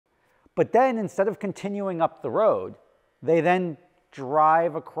But then instead of continuing up the road, they then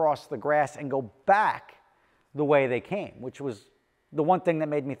drive across the grass and go back the way they came, which was the one thing that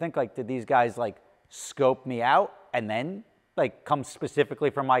made me think, like, did these guys like scope me out and then like come specifically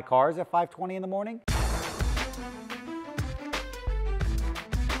for my cars at 5:20 in the morning?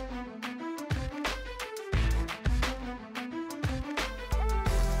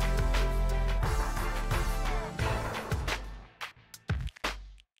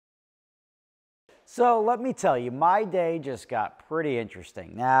 So let me tell you, my day just got pretty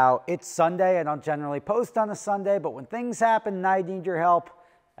interesting. Now, it's Sunday. I don't generally post on a Sunday, but when things happen and I need your help,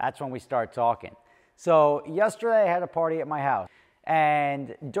 that's when we start talking. So yesterday I had a party at my house.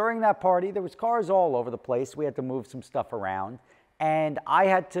 And during that party, there was cars all over the place. We had to move some stuff around. And I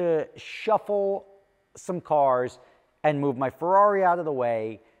had to shuffle some cars and move my Ferrari out of the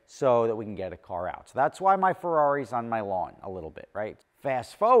way so that we can get a car out. So that's why my Ferrari's on my lawn a little bit, right?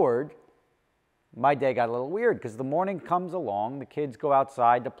 Fast forward, my day got a little weird because the morning comes along, the kids go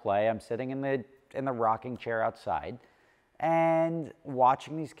outside to play. I'm sitting in the rocking chair outside and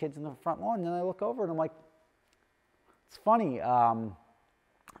watching these kids in the front lawn. And then I look over and I'm like, it's funny,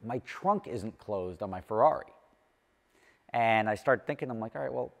 my trunk isn't closed on my Ferrari. And I start thinking, I'm like, all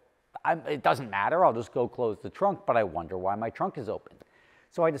right, well, it doesn't matter. I'll just go close the trunk, but I wonder why my trunk is open.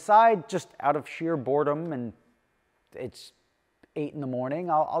 So I decide, just out of sheer boredom, and it's 8 in the morning,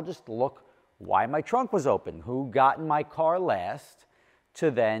 I'll just look why my trunk was open, who got in my car last, to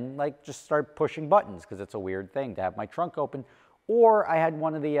then like just start pushing buttons, because it's a weird thing to have my trunk open. Or I had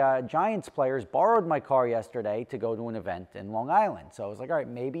one of the Giants players borrowed my car yesterday to go to an event in Long Island. So I was like, all right,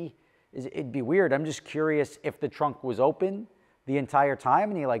 maybe it'd be weird. I'm just curious if the trunk was open the entire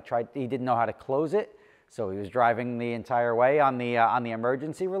time and he didn't know how to close it. So he was driving the entire way on the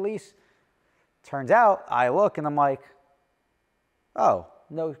emergency release. Turns out I look and I'm like, oh,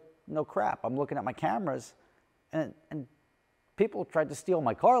 no crap. I'm looking at my cameras and people tried to steal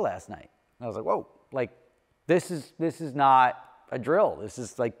my car last night. And I was like, whoa, like this is not a drill. This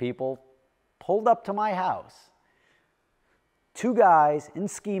is like people pulled up to my house. 2 guys in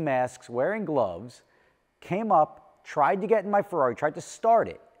ski masks wearing gloves came up, tried to get in my Ferrari, tried to start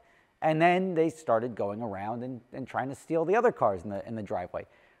it. And then they started going around and trying to steal the other cars in the driveway.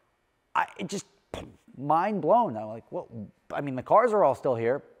 It just mind blown. I'm like, well, I mean, the cars are all still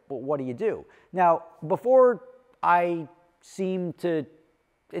here, but what do you do? Now, before I seem to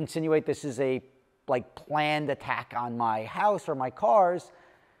insinuate this is a like planned attack on my house or my cars,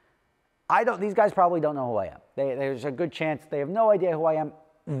 these guys probably don't know who I am. There's a good chance they have no idea who I am.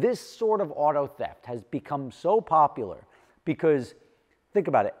 This sort of auto theft has become so popular because, think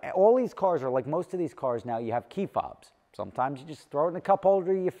about it, all these cars are like, most of these cars now, you have key fobs. Sometimes you just throw it in the cup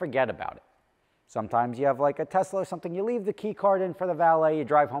holder, you forget about it. Sometimes you have like a Tesla or something, you leave the key card in for the valet, you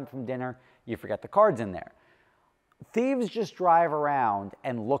drive home from dinner, you forget the card's in there. Thieves just drive around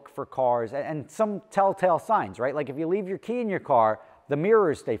and look for cars and some telltale signs, right? Like if you leave your key in your car, the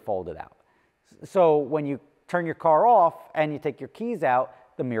mirrors stay folded out. So when you turn your car off and you take your keys out,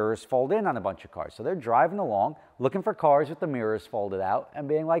 the mirrors fold in on a bunch of cars. So they're driving along, looking for cars with the mirrors folded out and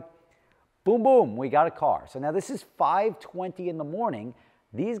being like, boom, boom, we got a car. So now this is 5:20 in the morning.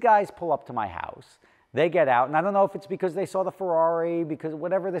 These guys pull up to my house. They get out, and I don't know if it's because they saw the Ferrari, because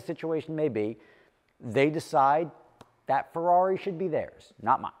whatever the situation may be, they decide that Ferrari should be theirs,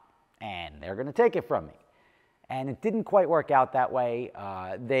 not mine. And they're going to take it from me. And it didn't quite work out that way.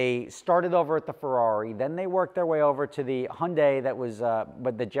 They started over at the Ferrari. Then they worked their way over to the Hyundai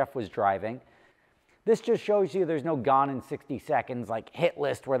that Jeff was driving. This just shows you there's no gone in 60 seconds like hit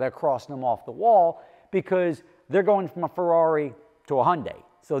list where they're crossing them off the wall, because they're going from a Ferrari to a Hyundai.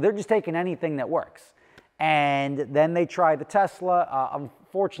 So they're just taking anything that works. And then they try the Tesla.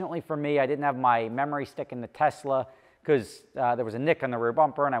 Unfortunately for me, I didn't have my memory stick in the Tesla because there was a nick on the rear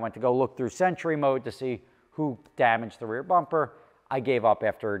bumper, and I went to go look through Sentry mode to see who damaged the rear bumper. I gave up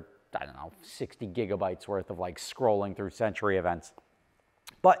after, I don't know, 60 gigabytes worth of like scrolling through Sentry events.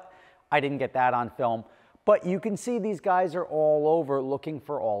 But I didn't get that on film. But you can see these guys are all over looking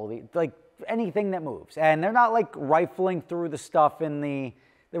for all of the, like anything that moves. And they're not like rifling through the stuff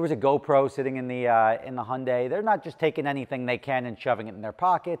there was a GoPro sitting in the Hyundai. They're not just taking anything they can and shoving it in their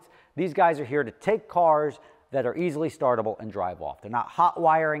pockets. These guys are here to take cars that are easily startable and drive off. They're not hot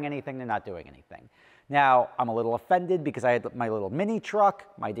wiring anything. They're not doing anything. Now, I'm a little offended because I had my little mini truck,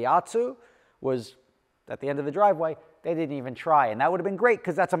 my Daihatsu, was at the end of the driveway. They didn't even try, and that would have been great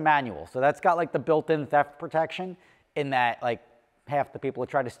because that's a manual. So that's got like the built-in theft protection in that like half the people who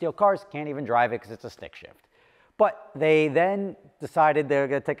try to steal cars can't even drive it because it's a stick shift. But they then decided they're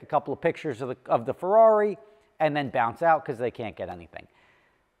going to take a couple of pictures of the Ferrari and then bounce out because they can't get anything.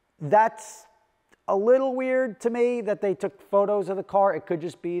 That's a little weird to me that they took photos of the car. It could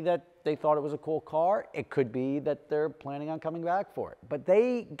just be that they thought it was a cool car. It could be that they're planning on coming back for it. But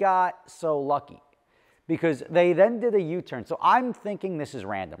they got so lucky because they then did a U-turn. So I'm thinking this is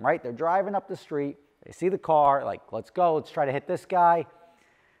random, right? They're driving up the street. They see the car, like, let's go. Let's try to hit this guy.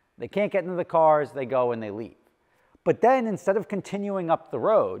 They can't get into the cars. They go and they leave. But then instead of continuing up the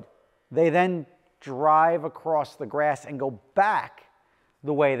road, they then drive across the grass and go back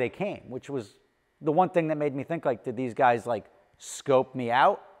the way they came, which was the one thing that made me think, like, did these guys, like, scope me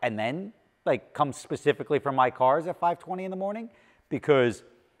out and then, like, come specifically for my cars at 5:20 in the morning because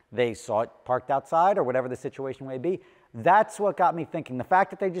they saw it parked outside or whatever the situation may be? That's what got me thinking. The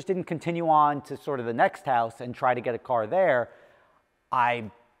fact that they just didn't continue on to sort of the next house and try to get a car there,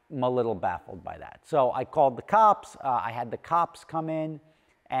 I'm a little baffled by that. So I called the cops. I had the cops come in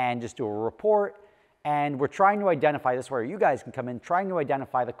and just do a report. And we're trying to identify this, where you guys can come in, trying to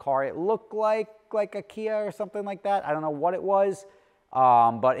identify the car. It looked like a Kia or something like that. I don't know what it was,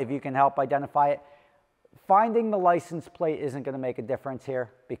 but if you can help identify it. Finding the license plate isn't going to make a difference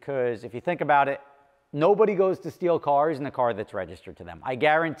here because if you think about it, nobody goes to steal cars in a car that's registered to them. I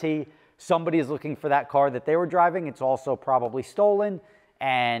guarantee somebody is looking for that car that they were driving. It's also probably stolen,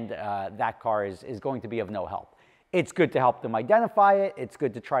 and that car is going to be of no help. It's good to help them identify it. It's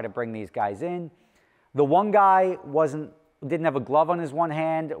good to try to bring these guys in. The one guy didn't have a glove on his one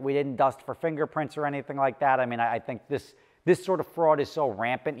hand. We didn't dust for fingerprints or anything like that. I mean, I think this sort of fraud is so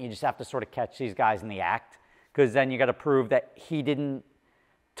rampant, you just have to sort of catch these guys in the act, because then you got to prove that he didn't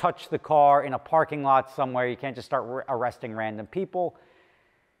touch the car in a parking lot somewhere. You can't just start arresting random people.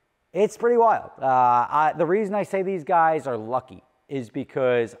 It's pretty wild. The reason I say these guys are lucky is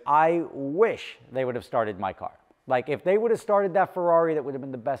because I wish they would have started my car. Like, if they would have started that Ferrari, that would have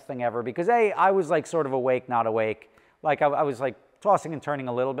been the best thing ever. Because, A, I was, like, sort of awake, not awake. Like, I was, like, tossing and turning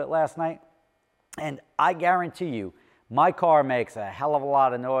a little bit last night. And I guarantee you, my car makes a hell of a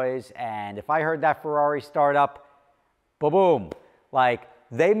lot of noise. And if I heard that Ferrari start up, boom, like,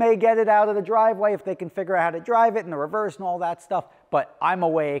 they may get it out of the driveway if they can figure out how to drive it in the reverse and all that stuff. But I'm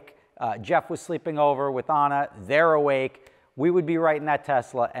awake. Jeff was sleeping over with Anna. They're awake. We would be right in that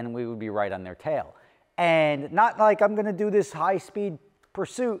Tesla, and we would be right on their tail. And not like I'm going to do this high-speed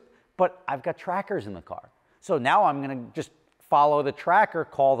pursuit, but I've got trackers in the car. So now I'm going to just follow the tracker,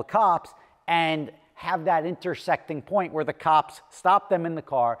 call the cops, and have that intersecting point where the cops stop them in the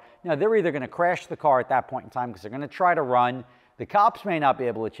car. Now, they're either going to crash the car at that point in time because they're going to try to run. The cops may not be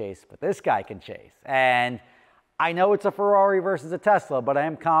able to chase, but this guy can chase. And I know it's a Ferrari versus a Tesla, but I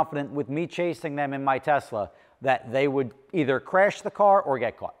am confident with me chasing them in my Tesla that they would either crash the car or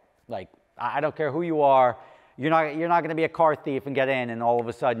get caught. Like, I don't care who you are. You're not going to be a car thief and get in and all of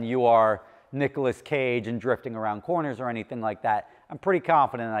a sudden you are Nicolas Cage and drifting around corners or anything like that. I'm pretty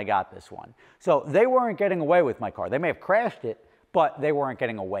confident I got this one. So they weren't getting away with my car. They may have crashed it, but they weren't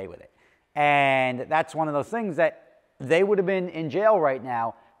getting away with it. And that's one of those things that they would have been in jail right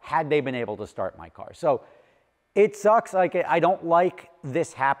now had they been able to start my car. So it sucks. Like, I don't like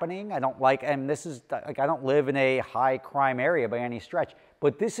this happening. I don't like, and this is like, I don't live in a high crime area by any stretch,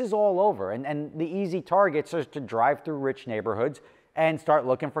 but this is all over. And the easy targets are to drive through rich neighborhoods and start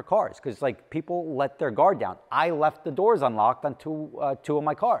looking for cars because, like, people let their guard down. I left the doors unlocked on two of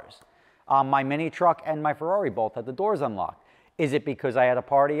my cars. My mini truck and my Ferrari both had the doors unlocked. Is it because I had a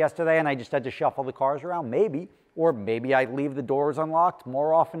party yesterday and I just had to shuffle the cars around? Maybe. Or maybe I leave the doors unlocked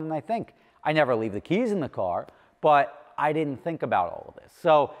more often than I think. I never leave the keys in the car, but I didn't think about all of this.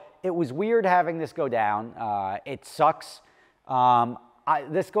 So it was weird having this go down. It sucks.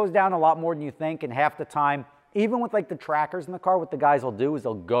 This goes down a lot more than you think, and half the time, even with like the trackers in the car, what the guys will do is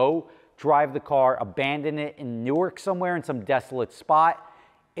they'll go drive the car, abandon it in Newark somewhere in some desolate spot.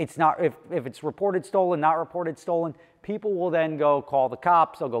 It's not, if it's reported stolen, not reported stolen, people will then go call the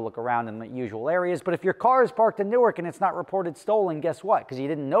cops. They'll go look around in the usual areas. But if your car is parked in Newark and it's not reported stolen, guess what? Because you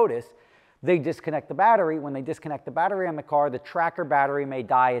didn't notice, they disconnect the battery. When they disconnect the battery on the car, the tracker battery may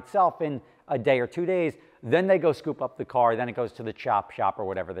die itself in a day or 2 days. Then they go scoop up the car. Then it goes to the shop or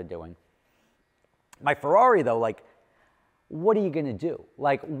whatever they're doing. My Ferrari, though, like, what are you going to do?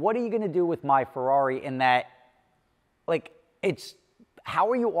 Like, what are you going to do with my Ferrari in that, like, it's, how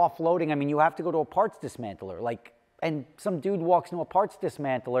are you offloading? I mean, you have to go to a parts dismantler. Like, and some dude walks into a parts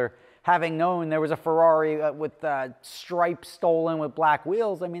dismantler having known there was a Ferrari with stripes stolen with black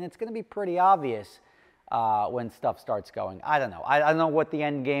wheels. I mean, it's going to be pretty obvious when stuff starts going. I don't know. I don't know what the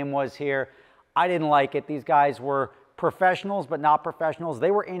end game was here. I didn't like it. These guys were professionals, but not professionals. They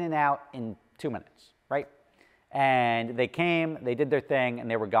were in and out in 2 minutes, right? And they came, they did their thing, and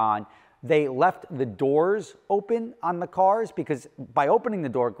they were gone. They left the doors open on the cars because by opening the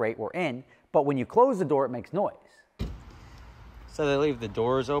door, great, we're in. But when you close the door, it makes noise. So they leave the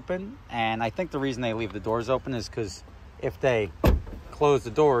doors open. And I think the reason they leave the doors open is because if they close the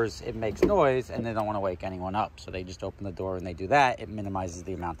doors, it makes noise and they don't want to wake anyone up. So they just open the door and they do that. It minimizes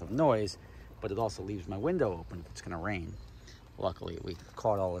the amount of noise, but it also leaves my window open if it's going to rain. Luckily, we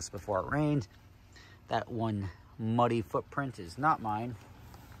caught all this before it rained. That one muddy footprint is not mine.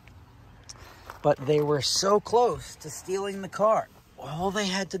 But they were so close to stealing the car. All they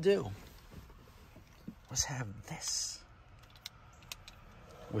had to do was have this,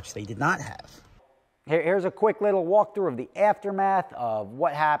 which they did not have. Here's a quick little walkthrough of the aftermath of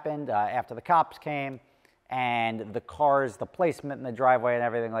what happened after the cops came and the cars, the placement in the driveway and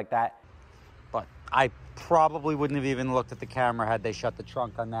everything like that. But I probably wouldn't have even looked at the camera had they shut the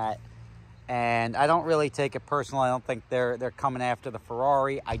trunk on that. And I don't really take it personal. I don't think they're coming after the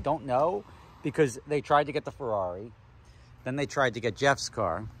Ferrari. I don't know, because they tried to get the Ferrari. Then they tried to get Jeff's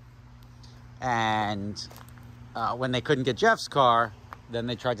car. And when they couldn't get Jeff's car, then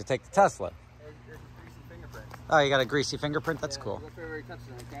they tried to take the Tesla. There's a greasy fingerprint. Oh, you got a greasy fingerprint? That's cool. Look where he touched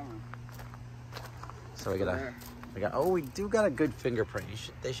it on the camera. So we do got a good fingerprint.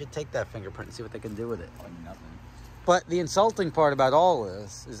 They should take that fingerprint and see what they can do with it. Nothing. But the insulting part about all of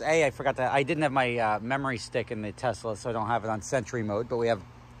this is, I forgot that I didn't have my memory stick in the Tesla, so I don't have it on Sentry mode, but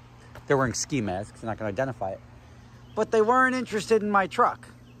they're wearing ski masks. They're not going to identify it. But they weren't interested in my truck,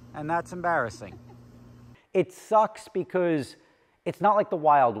 and that's embarrassing. It sucks because it's not like the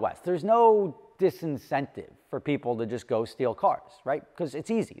Wild West. There's no disincentive for people to just go steal cars, right? Because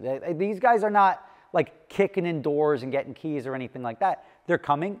it's easy. These guys are not like kicking in doors and getting keys or anything like that. They're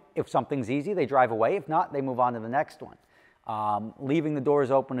coming. If something's easy, they drive away. If not, they move on to the next one. Leaving the doors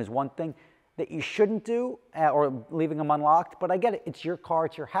open is one thing that you shouldn't do, or leaving them unlocked. But I get it. It's your car.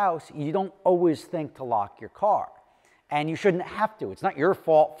 It's your house. You don't always think to lock your car. And you shouldn't have to. It's not your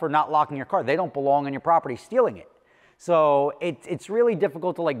fault for not locking your car. They don't belong on your property stealing it. So it's really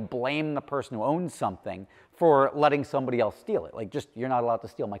difficult to like blame the person who owns something for letting somebody else steal it. Like, just, you're not allowed to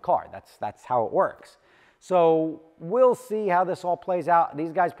steal my car. That's how it works. So we'll see how this all plays out.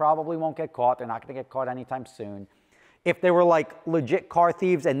 These guys probably won't get caught. They're not going to get caught anytime soon. If they were like legit car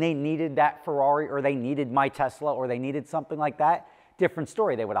thieves and they needed that Ferrari, or they needed my Tesla, or they needed something like that, different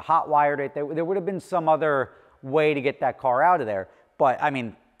story. They would have hot-wired it. There would have been some other way to get that car out of there. But, I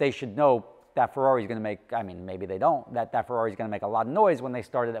mean, they should know that Ferrari is going to make, I mean, maybe they don't, that Ferrari is going to make a lot of noise when they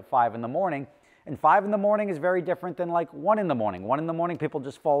started at 5 in the morning. And 5 in the morning is very different than like 1 in the morning. 1 in the morning, people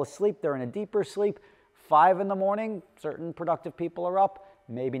just fall asleep. They're in a deeper sleep. 5 in the morning, certain productive people are up.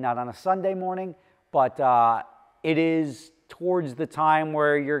 Maybe not on a Sunday morning, but it is towards the time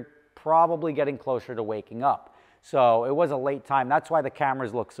where you're probably getting closer to waking up. So it was a late time. That's why the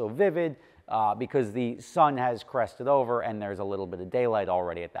cameras look so vivid, because the sun has crested over and there's a little bit of daylight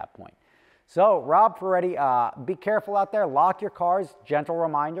already at that point. So, Rob Ferretti, be careful out there. Lock your cars. Gentle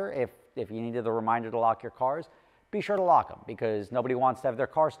reminder, if you needed a reminder to lock your cars, be sure to lock them, because nobody wants to have their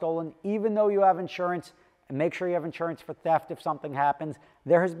car stolen, even though you have insurance. And make sure you have insurance for theft if something happens.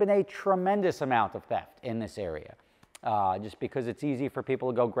 There has been a tremendous amount of theft in this area, just because it's easy for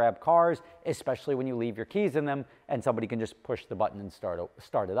people to go grab cars, especially when you leave your keys in them and somebody can just push the button and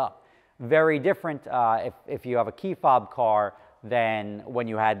start it up. Very different if you have a key fob car than when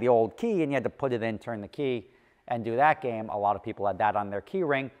you had the old key and you had to put it in, turn the key, and do that game. A lot of people had that on their key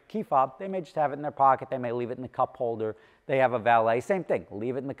ring, key fob. They may just have it in their pocket. They may leave it in the cup holder. They have a valet. Same thing.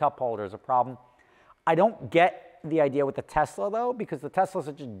 Leave it in the cup holder is a problem. I don't get the idea with the Tesla, though, because the Tesla is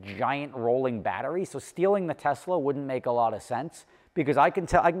such a giant rolling battery. So stealing the Tesla wouldn't make a lot of sense, because I can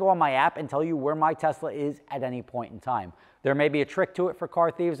go on my app and tell you where my Tesla is at any point in time. There may be a trick to it for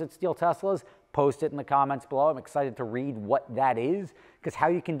car thieves that steal Teslas. Post it in the comments below. I'm excited to read what that is, because how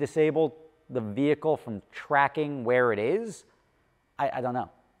you can disable the vehicle from tracking where it is, I don't know.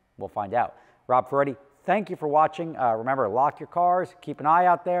 We'll find out. Rob Ferretti, thank you for watching. Remember, lock your cars. Keep an eye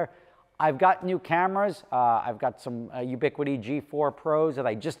out there. I've got new cameras. I've got some Ubiquiti G4 Pros that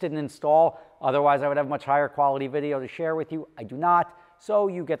I just didn't install. Otherwise, I would have much higher quality video to share with you. I do not, so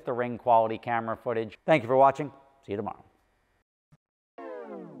you get the Ring quality camera footage. Thank you for watching. See you tomorrow.